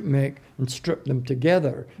 shoot Mick, and strip them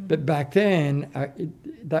together. But back then,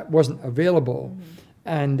 that wasn't available.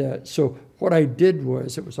 And so what I did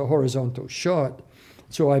was, it was a horizontal shot,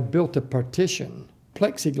 so I built a partition,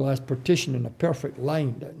 plexiglass partition in a perfect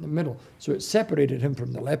line down the middle. So it separated him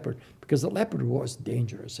from the leopard, because the leopard was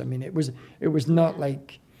dangerous. I mean, it was not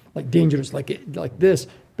like dangerous like this,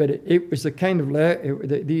 but it was the kind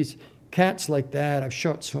of these cats like that. I've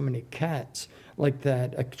shot so many cats like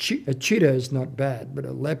that. A cheetah is not bad, but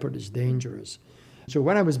a leopard is dangerous. So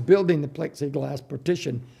when I was building the plexiglass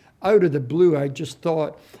partition, out of the blue, I just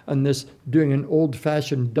thought on this, doing an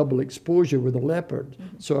old-fashioned double exposure with a leopard.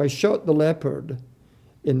 So I shot the leopard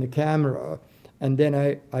in the camera, and then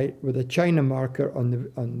I with a China marker on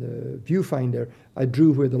the viewfinder, I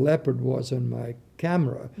drew where the leopard was on my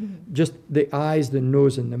camera, just the eyes, the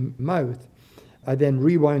nose, and the mouth. I then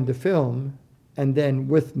rewound the film, and then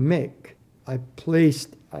with Mick, I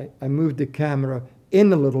moved the camera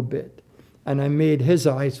in a little bit, and I made his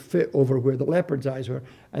eyes fit over where the leopard's eyes were,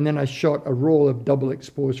 and then I shot a roll of double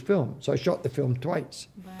exposed film. So I shot the film twice.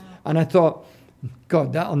 Wow. And I thought,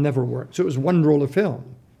 God, that'll never work. So it was one roll of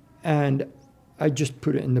film, and I just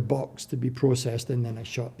put it in the box to be processed, and then I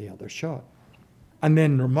shot the other shot. And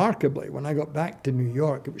then remarkably, when I got back to New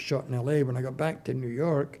York, it was shot in LA, when I got back to New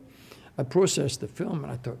York, I processed the film,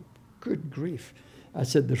 and I thought, good grief. I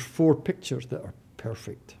said, there's 4 pictures that are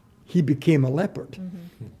perfect. He became a leopard,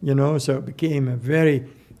 you know, so it became a very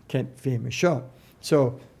famous shot.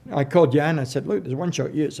 So I called Jan, I said, look, there's one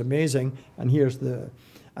shot here, it's amazing, and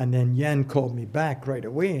and then Jan called me back right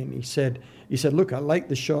away, and he said, look, I like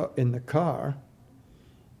the shot in the car.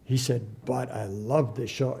 He said, but I love the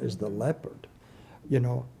shot as the leopard, you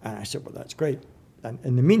know. And I said, well, that's great. And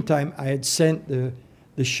in the meantime, I had sent the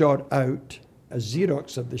shot out a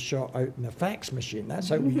Xerox of the shot out in a fax machine. That's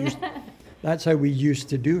how we used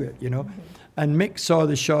to do it, you know. And Mick saw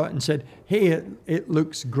the shot and said, hey, it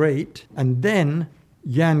looks great. And then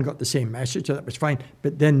Jan got the same message, so that was fine.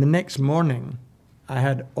 But then the next morning, I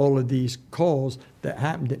had all of these calls that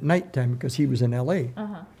happened at nighttime because he was in LA.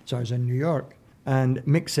 So I was in New York. And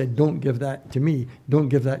Mick said, don't give that to me. Don't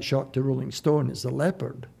give that shot to Rolling Stone. It's a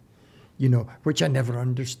leopard, you know, which I never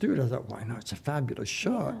understood. I thought, why not? It's a fabulous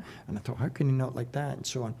shot. Yeah. And I thought, how can he not like that? And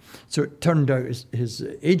so on. So it turned out his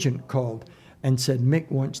agent called and said, Mick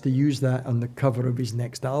wants to use that on the cover of his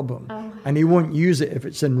next album. And he won't use it if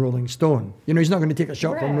it's in Rolling Stone. You know, he's not going to take a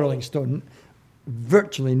shot from Rolling Stone.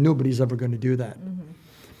 Virtually nobody's ever going to do that.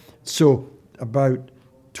 So about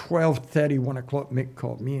 12:30, 1 o'clock, Mick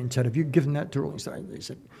called me and said, have you given that to Rolling Stone?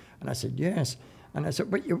 And I said, yes. And I said,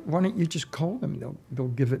 but why don't you just call them? They'll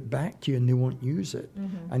give it back to you and they won't use it.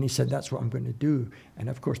 And he said, that's what I'm going to do. And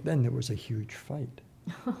of course, then there was a huge fight.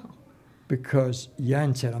 Because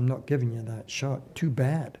Jan said, I'm not giving you that shot. Too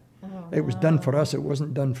bad. It was done for us. It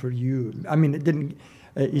wasn't done for you. I mean, it didn't.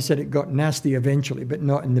 He said it got nasty eventually, but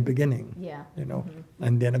not in the beginning. Yeah. You know,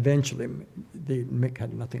 and then eventually, Mick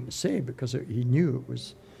had nothing to say because he knew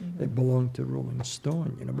it belonged to Rolling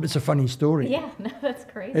Stone. You know, but it's a funny story. Yeah, no, that's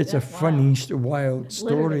crazy. It's a funny, wild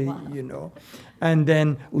story. Wild. You know, and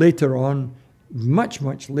then later on,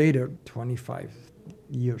 much later, 25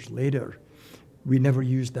 years later, we never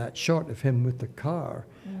used that shot of him with the car,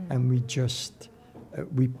 and we just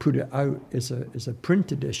we put it out as a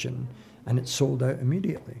print edition. And it sold out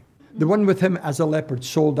immediately. The one with him as a leopard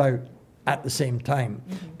sold out at the same time,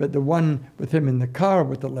 but the one with him in the car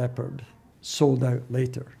with the leopard sold out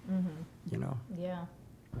later, you know. Yeah.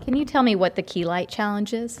 Can you tell me what the Key Light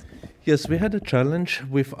Challenge is? Yes, we had a challenge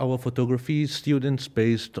with our photography students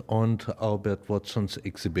based on Albert Watson's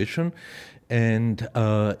exhibition. And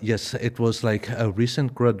yes, it was like a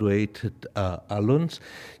recent graduated alums.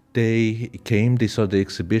 They came, they saw the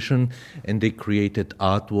exhibition, and they created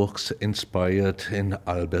artworks inspired in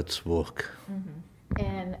Albert's work.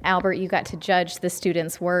 And Albert, you got to judge the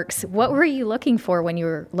students' works. What were you looking for when you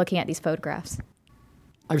were looking at these photographs?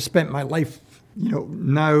 I've spent my life, you know,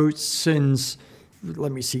 now since,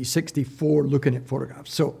 64, looking at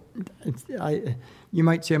photographs. So you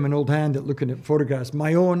might say I'm an old hand at looking at photographs,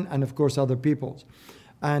 my own and, of course, other people's.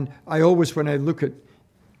 And I always, when I look at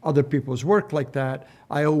other people's work like that,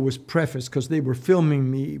 I always preface, because they were filming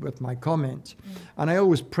me with my comments, and I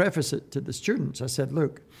always preface it to the students. I said,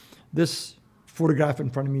 look, this photograph in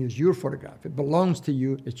front of me is your photograph. It belongs to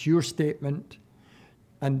you. It's your statement.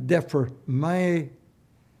 And therefore, my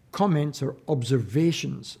comments are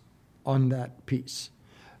observations on that piece.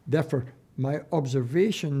 Therefore, my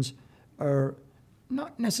observations are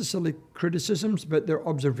not necessarily criticisms, but they're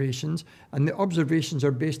observations, and the observations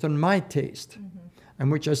are based on my taste.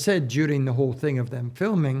 And which I said during the whole thing of them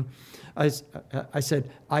filming, I said,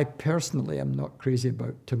 I personally am not crazy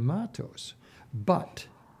about tomatoes. But,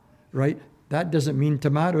 right, that doesn't mean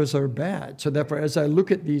tomatoes are bad. So therefore, as I look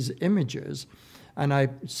at these images, and I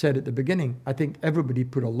said at the beginning, I think everybody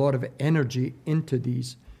put a lot of energy into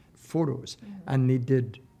these photos, and they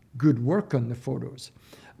did good work on the photos.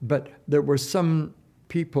 But there were some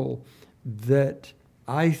people that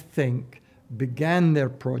I think began their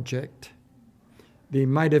project. They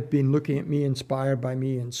might have been looking at me, inspired by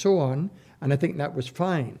me, and so on, and I think that was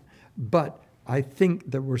fine. But I think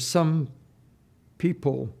there were some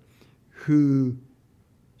people who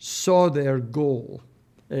saw their goal.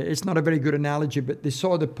 It's not a very good analogy, but they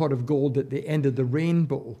saw the pot of gold at the end of the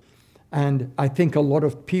rainbow. And I think a lot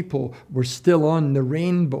of people were still on the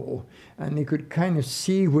rainbow, and they could kind of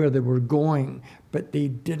see where they were going, but they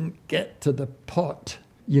didn't get to the pot,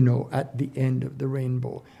 you know, at the end of the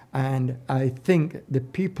rainbow. And I think the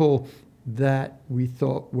people that we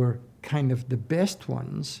thought were kind of the best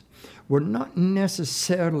ones were not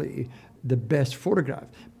necessarily the best photograph,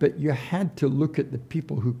 but you had to look at the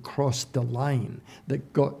people who crossed the line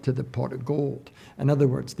that got to the pot of gold. In other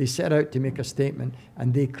words, they set out to make a statement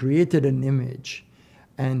and they created an image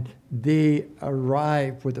and they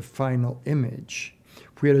arrived with a final image.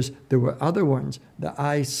 Whereas there were other ones that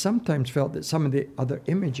I sometimes felt that some of the other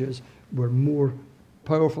images were more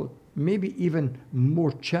powerful, maybe even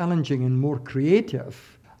more challenging and more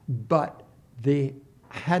creative, but they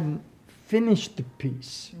hadn't finished the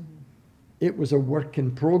piece. It was a work in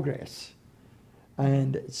progress.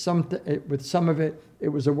 And with some of it, it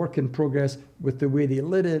was a work in progress with the way they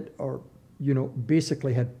lit it, or, you know,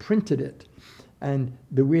 basically had printed it, and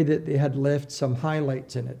the way that they had left some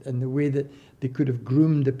highlights in it, and the way that they could have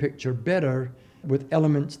groomed the picture better with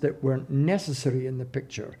elements that weren't necessary in the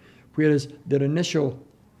picture. Whereas their initial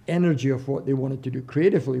energy of what they wanted to do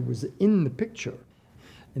creatively was in the picture.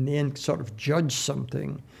 In the end, sort of judge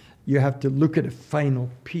something, you have to look at a final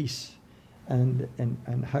piece and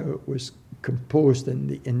how it was composed and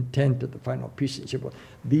the intent of the final piece. And say, well,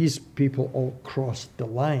 these people all crossed the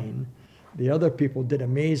line. The other people did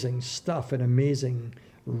amazing stuff, an amazing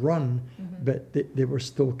run, but they were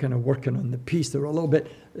still kind of working on the piece. They were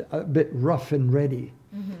a bit rough and ready,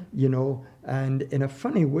 you know, and in a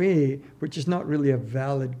funny way, which is not really a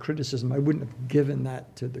valid criticism. I wouldn't have given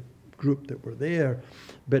that to the group that were there,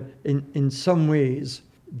 but in some ways,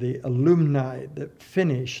 the alumni that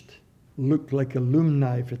finished looked like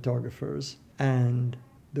alumni photographers, and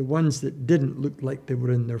the ones that didn't looked like they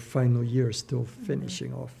were in their final year still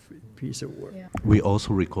finishing off a piece of work. Yeah. We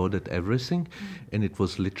also recorded everything, and it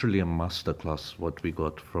was literally a masterclass what we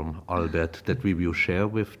got from Albert that we will share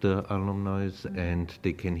with the alumni, and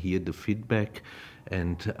they can hear the feedback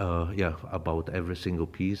and about every single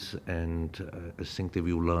piece, and I think they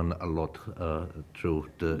will learn a lot through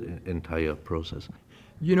the entire process.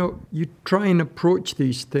 You know, you try and approach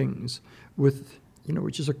these things with, you know,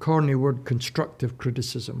 which is a corny word, constructive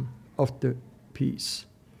criticism of the piece.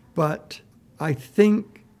 But I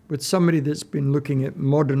think with somebody that's been looking at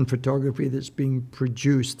modern photography that's being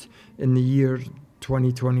produced in the year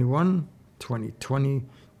 2021, 2020,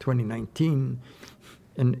 2019,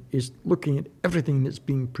 and is looking at everything that's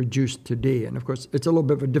being produced today. And of course, it's a little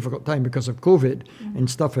bit of a difficult time because of COVID, and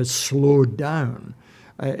stuff has slowed down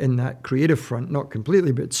in that creative front, not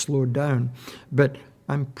completely, but slowed down. But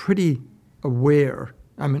I'm pretty aware,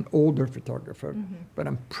 I'm an older photographer, but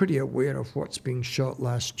I'm pretty aware of what's being shot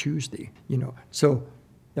last Tuesday, you know. So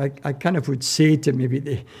I kind of would say to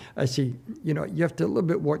maybe I say, you know, you have to a little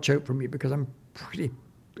bit watch out for me because I'm pretty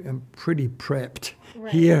prepped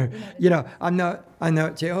here. You know, I'm not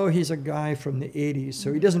say, oh, he's a guy from the 80s,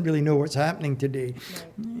 so he doesn't really know what's happening today.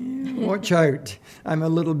 Watch out. I'm a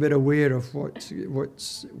little bit aware of what's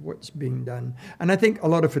being done. And I think a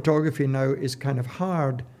lot of photography now is kind of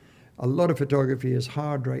hard. A lot of photography is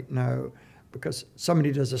hard right now because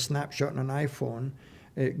somebody does a snapshot on an iPhone,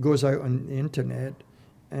 it goes out on the internet,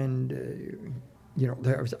 and you know,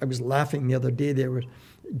 I was laughing the other day. There was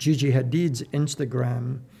Gigi Hadid's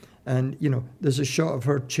Instagram, and you know, there's a shot of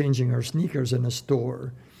her changing her sneakers in a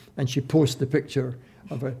store, and she posts the picture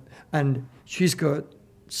of it, and she's got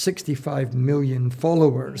 65 million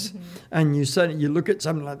followers, and you look at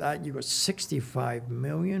something like that, you go, 65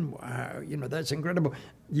 million? Wow, you know, that's incredible.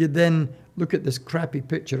 You then look at this crappy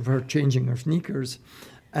picture of her changing her sneakers,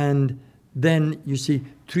 and then you see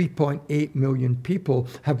 3.8 million people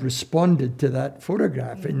have responded to that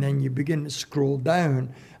photograph. And then you begin to scroll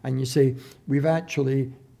down and you say, we've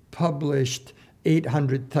actually published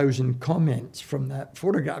 800,000 comments from that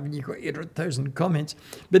photograph. And you've got 800,000 comments.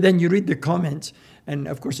 But then you read the comments, and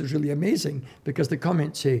of course it's really amazing because the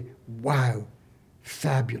comments say, wow,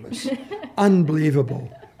 fabulous, unbelievable.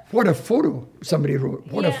 What a photo, somebody wrote.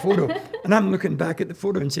 What a photo. And I'm looking back at the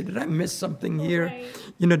photo and say, did I miss something here? Right.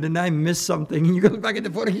 You know, did I miss something? And you go back at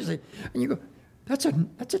the photo and you go, that's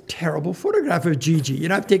a terrible photograph of Gigi. You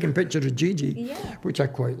know, I've taken pictures of Gigi, which I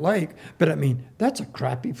quite like. But I mean, that's a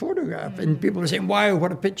crappy photograph. And people are saying, wow,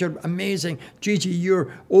 what a picture, amazing. Gigi,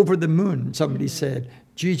 you're over the moon, somebody said.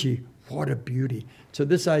 Gigi, what a beauty. So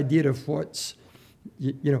this idea of what's,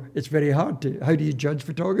 you know, it's very hard to, how do you judge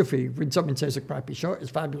photography? When someone says a crappy shot,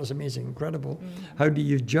 it's fabulous, amazing, incredible. How do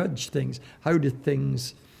you judge things? How do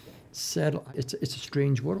things settle? It's a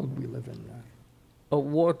strange world we live in now.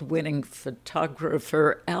 Award-winning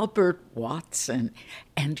photographer Albert Watson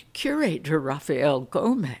and curator Rafael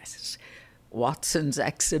Gomez. Watson's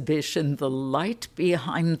exhibition, The Light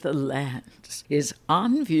Behind the Lens, is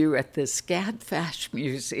on view at the Skadfash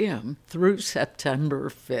Museum through September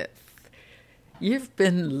 5th. You've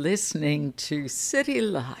been listening to City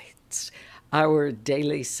Lights, our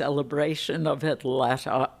daily celebration of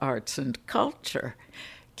Atlanta arts and culture.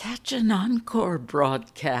 Catch an encore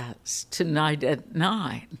broadcast tonight at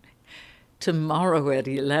 9. Tomorrow at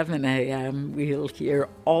 11 a.m., we'll hear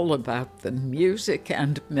all about the music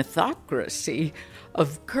and mythocracy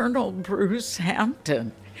of Colonel Bruce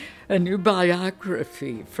Hampton, a new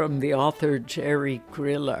biography from the author Jerry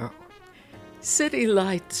Grillo. City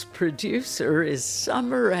Lights producer is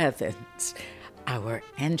Summer Evans. Our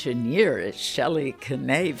engineer is Shelley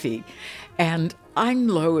Canavy. And I'm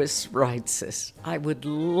Lois Reitzes. I would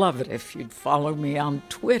love it if you'd follow me on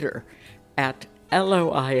Twitter at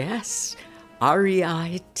LOISREITZES.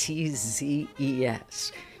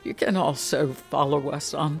 You can also follow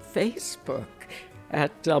us on Facebook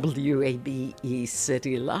at WABE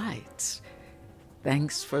City Lights.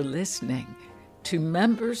 Thanks for listening. to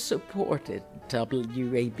member-supported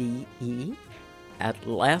WABE,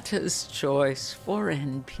 Atlanta's Choice for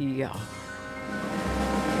NPR.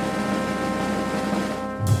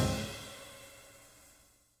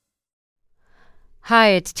 Hi,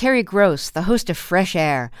 it's Terry Gross, the host of Fresh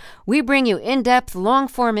Air. We bring you in-depth,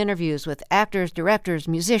 long-form interviews with actors, directors,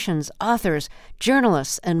 musicians, authors,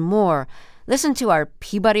 journalists, and more. Listen to our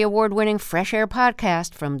Peabody Award-winning Fresh Air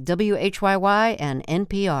podcast from WHYY and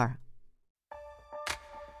NPR.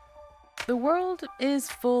 The world is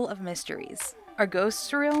full of mysteries. Are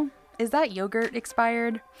ghosts real? Is that yogurt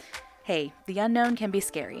expired? Hey, the unknown can be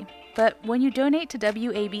scary. But when you donate to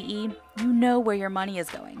WABE, you know where your money is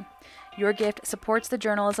going. Your gift supports the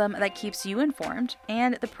journalism that keeps you informed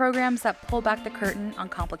and the programs that pull back the curtain on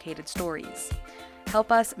complicated stories.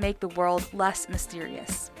 Help us make the world less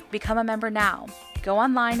mysterious. Become a member now. Go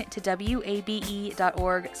online to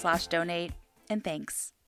wabe.org/donate, and thanks.